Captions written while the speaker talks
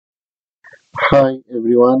Hi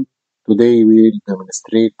everyone, today we'll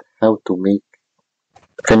demonstrate how to make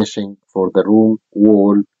finishing for the room,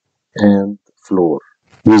 wall and floor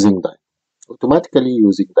using Dynamo.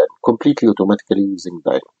 Completely automatically using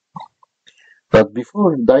Dynamo. But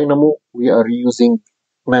before Dynamo, we are using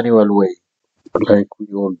manual way, like we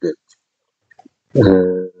all did.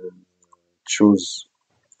 Choose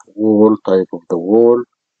wall, type of the wall,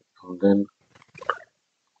 and then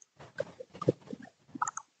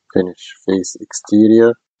finish face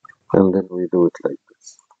exterior, and then we do it like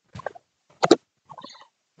this.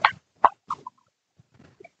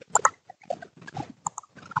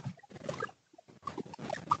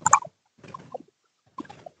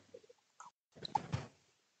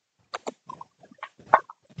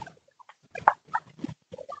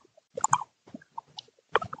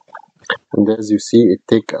 And as you see, it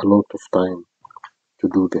takes a lot of time to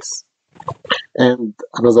do this. And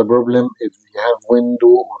another problem, if you have window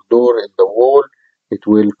or door in the wall, it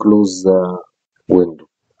will close the window.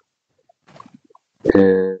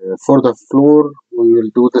 For the floor, we will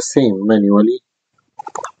do the same manually.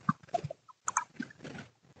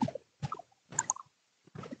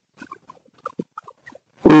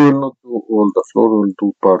 We will not do all the floor, we will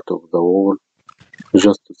do part of the wall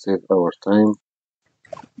just to save our time.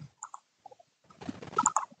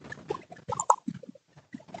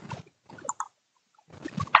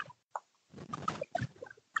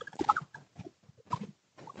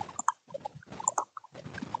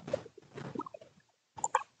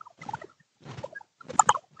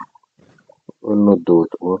 We will not do it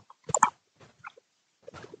all.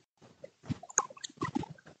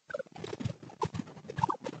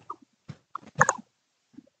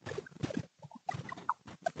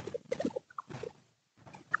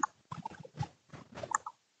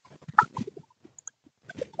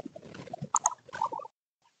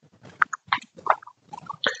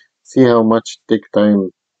 See how much it takes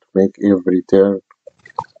time to make every turn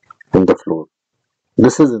in the floor.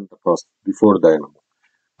 This is in the past, before Dynamo.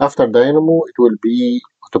 After Dynamo, it will be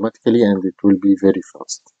automatically and it will be very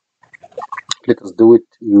fast. Let us do it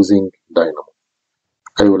using Dynamo.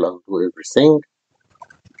 I will undo everything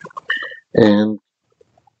and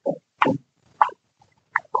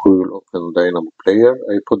we will open Dynamo player.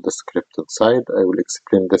 I put the script inside. I will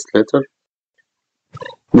explain this later.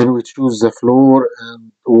 Then we choose the floor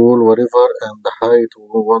and wall, whatever, and the height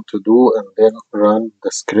we want to do, and then run the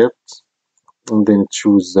script. And then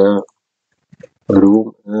choose the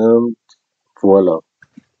room, and voila.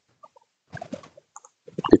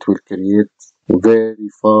 It will create very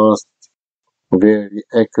fast, very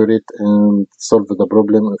accurate, and solve the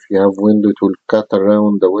problem. If you have window, it will cut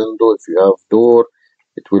around the window. If you have door,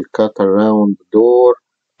 it will cut around the door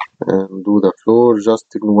and do the floor just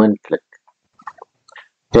in one click.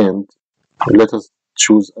 And let us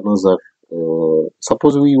choose another.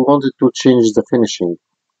 Suppose we wanted to change the finishing,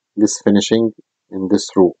 this finishing in this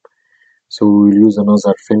room. So we will use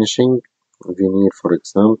another finishing, veneer for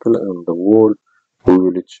example, and the wall. We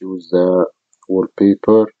will choose the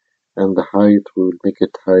wallpaper, and the height we will make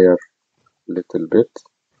it higher little bit.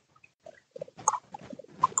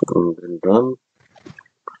 And then run.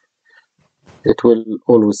 It will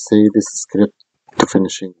always say this script to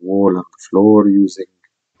finishing wall and floor using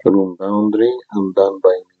room boundary and done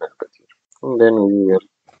by Nabatir. And then we will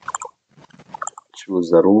choose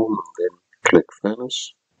the room and then click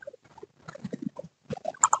finish.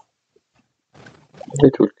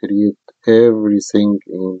 It will create everything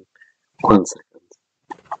in 1 second.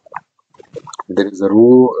 There is a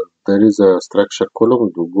row, there is a structure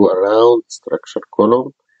column to go around structure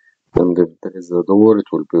column, and if there is a door, it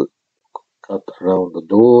will be cut around the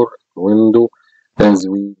door, window, as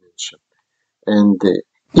we mentioned. And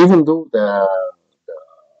even though the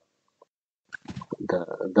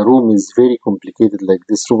room is very complicated like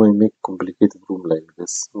this room, I make complicated room like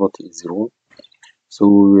this, not easy room. So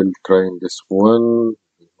we will try in this one,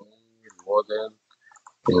 wooden,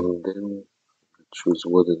 and then choose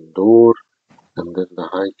wooden door, and then the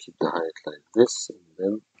height, keep the height like this, and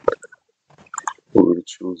then we will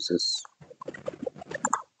choose this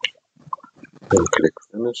and click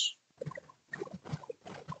finish.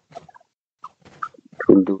 It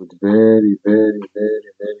will do it very, very,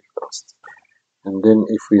 very, very fast. And then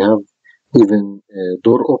if we have even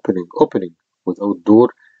door opening without door,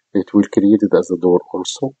 it will create it as a door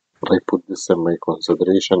also. I put this in my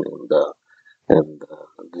consideration in the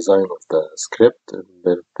design of the script, and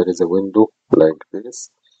then there is a window like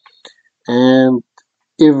this, and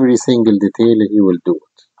every single detail he will do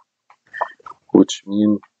it, which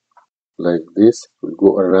means like this will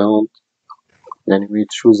go around. Then we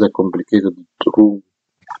choose a complicated room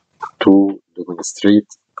to demonstrate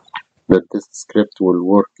that this script will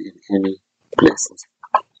work in any places.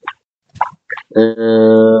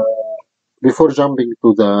 Before jumping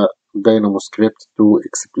to the Dynamo script to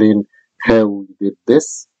explain how we did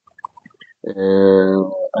this,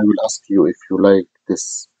 I will ask you if you like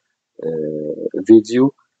this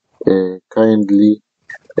video, kindly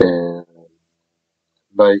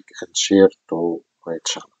like and share to my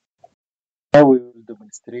channel. Now we will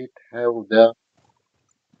demonstrate how the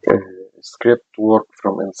script work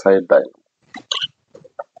from inside Dynamo.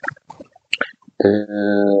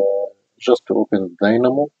 Just to open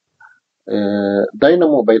Dynamo.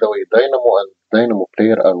 Dynamo, by the way, Dynamo and Dynamo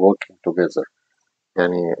player are working together.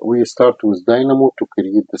 We start with Dynamo to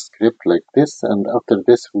create the script like this, and after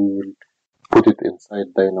this we will put it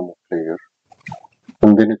inside Dynamo player,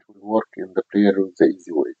 and then it will work in the player the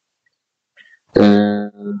easy way.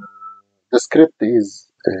 The script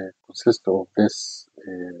is consists of this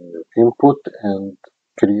input and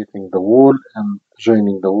creating the wall and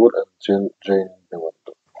joining the wall and joining the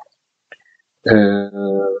window.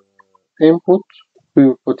 Input, we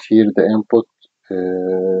will put here the input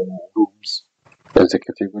rooms as a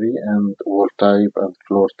category, and wall type and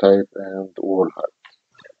floor type and wall height,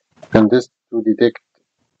 and this to detect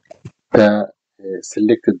the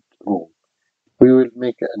selected room. We will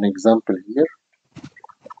make an example here.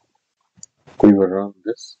 We will run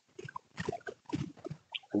this,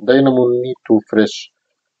 and Dynamo need to fresh,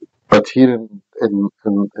 but here in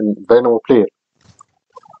Dynamo player,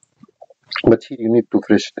 but here you need to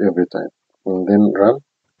fresh it every time, and then run.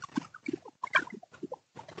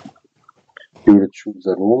 You will choose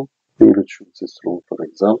a room. You will choose this room, for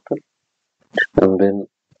example, and then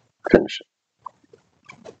finish it.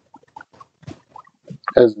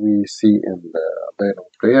 As we see in the Dynamo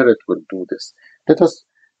player, it will do this. Let us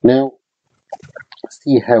now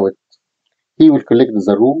see how it. He will collect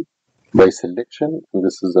the room by selection, and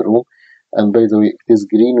this is the room. And by the way, it is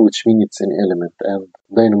green, which means it's an element, and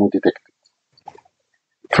Dynamo detect it.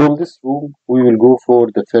 From this room, we will go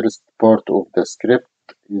for the first part of the script,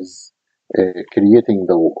 is creating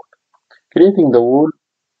the wall. Creating the wall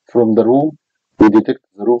from the room, we detect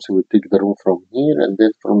the room, so we take the room from here, and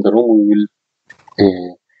then from the room we will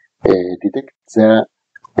detect the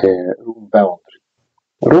room boundary.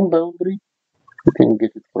 Room boundary, you can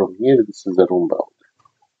get it from here. This is the room boundary.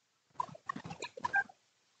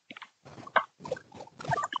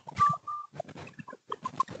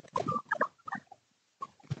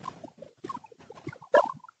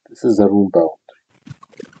 This is the room boundary.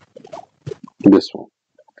 This one.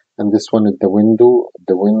 And this one is the window, and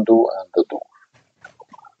the door.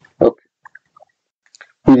 Okay.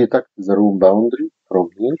 We detect the room boundary from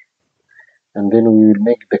here, and then we will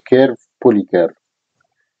make the curve polycurve.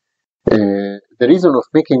 The reason of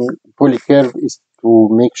making polycurve is to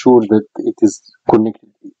make sure that it is connected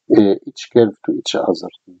each curve to each other.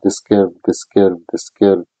 This curve, this curve, this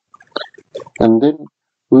curve. And then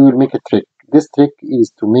we will make a trick. This trick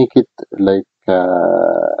is to make it like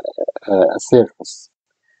a surface.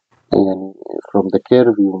 And from the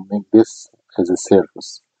curve, you will make this as a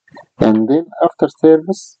surface. And then after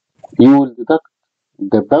surface, you will deduct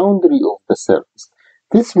the boundary of the surface.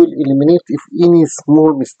 This will eliminate if any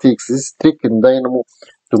small mistakes. This trick in Dynamo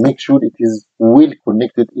to make sure it is well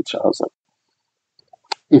connected each other.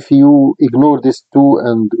 If you ignore this too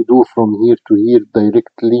and do from here to here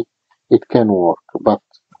directly, it can work. But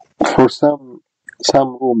for some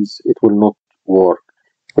rooms, it will not work.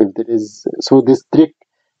 If there is, so this trick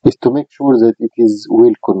is to make sure that it is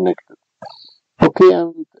well connected. Okay,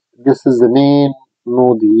 and this is the main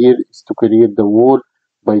node here, is to create the wall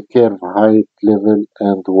by curve, height, level,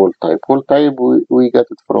 and wall type. Wall type, we got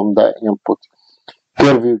it from the input.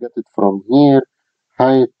 Curve, you get it from here.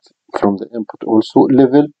 Height, from the input also.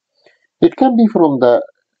 Level, it can be from the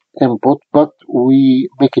input, but we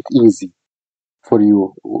make it easy for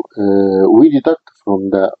you. We deduct from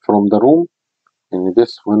the room, and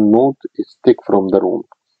this one node is take from the room.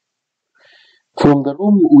 From the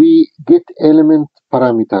room, we get element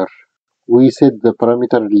parameter. We set the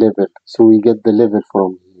parameter level, so we get the level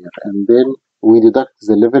from here, and then we deduct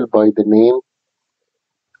the level by the name,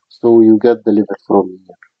 so you get the level from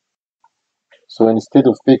here. So instead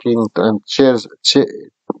of picking and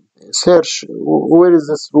search where is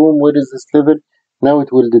this room, where is this level, now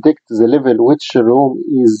it will detect the level which room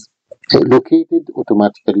is located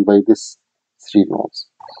automatically by this 3 nodes.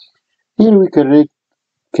 Here we can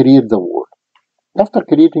create the wall. After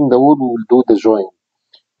creating the wall, we will do the join.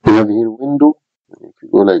 We have here window. If you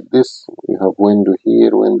go like this, we have window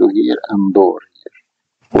here, and door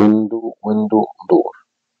here. Window, door.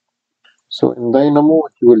 So in Dynamo,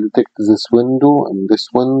 you will detect this window and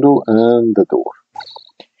the door.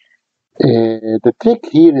 The trick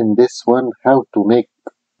here in this one, how to make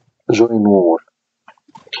join wall,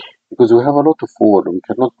 because we have a lot of wall, we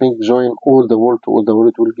cannot make join all the wall to all the wall,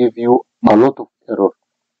 it will give you a lot of error.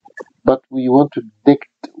 But we want to detect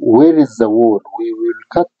where is the wall we will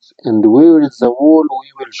cut and where is the wall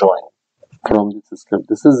we will join from this script.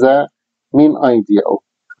 This is the main idea of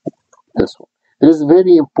this one. There is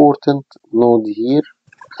very important node here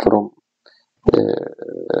from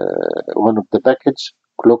one of the package,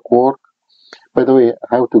 clockwork. By the way,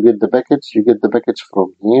 how to get the package? You get the package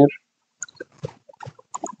from here.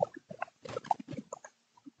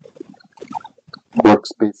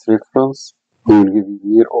 Workspace reference. We will give you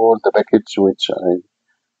here all the package which I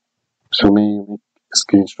so may make a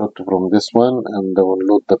screenshot from this one and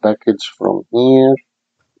download the package from here,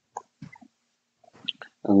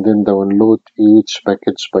 and then download each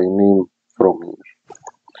package by name from here.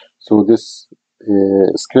 So this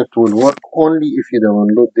script will work only if you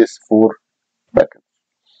download this for package.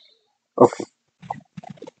 Okay.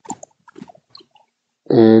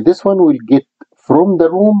 This one will get from the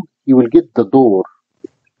room. You will get the door.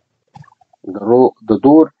 The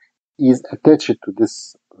door is attached to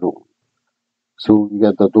this room. So you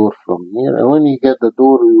get the door from here, and when you get the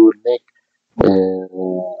door, you will make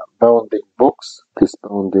bounding box. This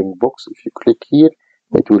bounding box, if you click here,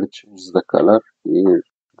 it will change the color. Here,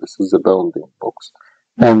 this is the bounding box,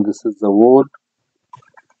 and this is the wall.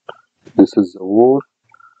 This is the wall,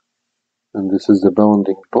 and this is the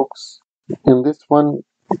bounding box. In this one,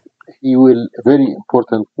 he will, very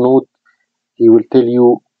important note, he will tell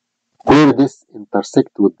you where this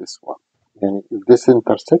intersect with this one. And if this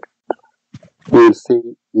intersect, we will say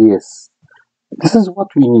yes. This is what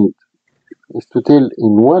we need, is to tell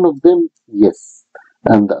in one of them yes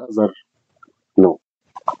and the other no.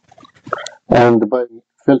 And by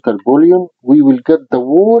filter boolean, we will get the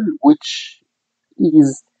wall which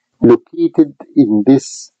is located in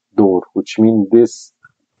this door, which means this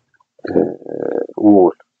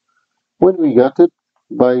wall. When we got it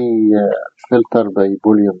by filter by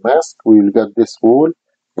boolean mask, we will get this wall,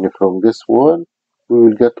 and from this wall we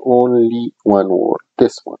will get only one wall,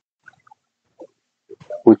 this one,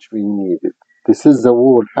 which we needed. This is the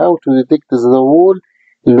wall. How to detect this is the wall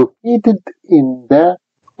located in the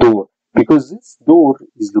door, because this door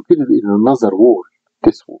is located in another wall,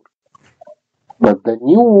 this wall. But the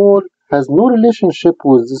new wall has no relationship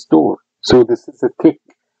with this door. So this is a trick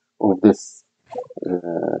of this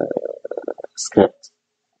script,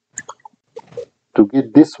 to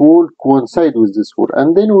get this wall coincide with this wall,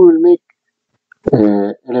 and then we will make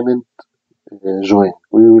element join.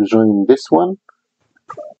 We will join this one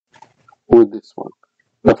with this one.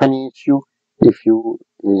 The funny issue, if you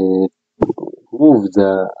move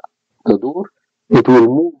the door, it will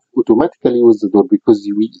move automatically with the door, because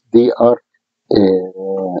they are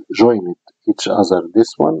joined each other,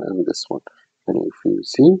 this one and this one. And if you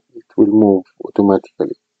see, it will move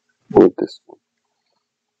automatically with this one.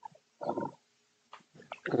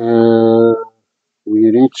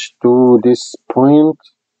 We reach to this point.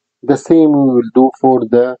 The same we will do for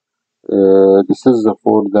the this is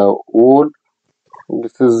for the wall.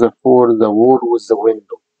 This is for the wall with the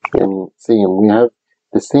window. And same, we have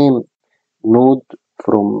the same node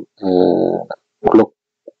from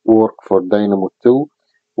clockwork for Dynamo 2.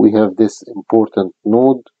 We have this important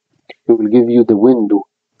node. It will give you the window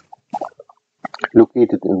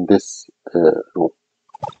located in this room.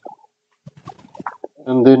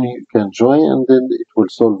 And then you can join, and then it will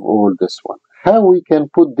solve all this one. How we can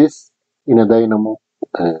put this in a Dynamo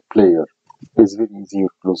player? It's very easy. You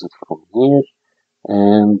close it from here,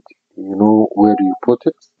 and you know where you put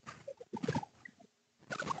it.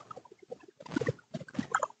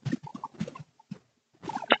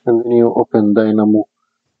 And then you open Dynamo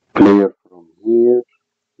player from here,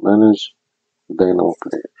 manage Dynamo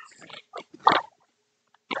player.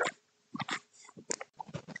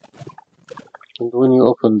 And when you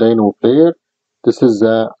open Dynamo player, this is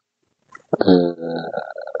the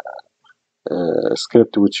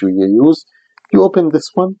script which we use. You open this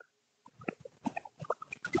one,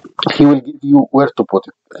 he will give you where to put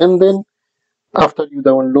it, and then after you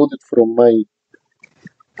download it from my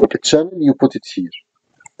channel, you put it here.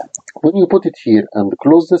 When you put it here and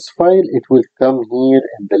close this file, it will come here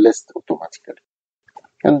in the list automatically,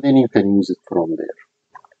 and then you can use it from there.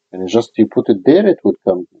 And just you put it there, it will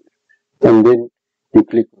come here, and then you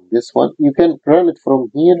click on this one. You can run it from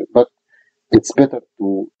here, but it's better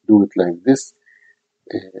to do it like this,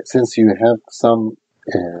 since you have some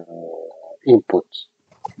input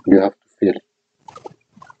you have to fill,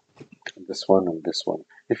 this one and this one.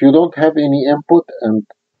 If you don't have any input and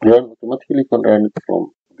run automatically, you can run it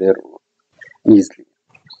from there easily.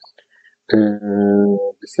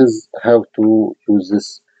 This is how to use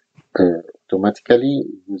this automatically.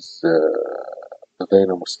 Use the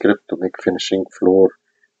Dynamo script to make finishing floor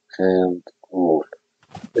and wall.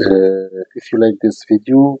 If you like this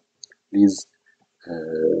video, please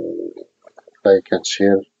like and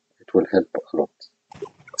share. It will help a lot.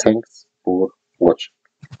 Thanks for watching.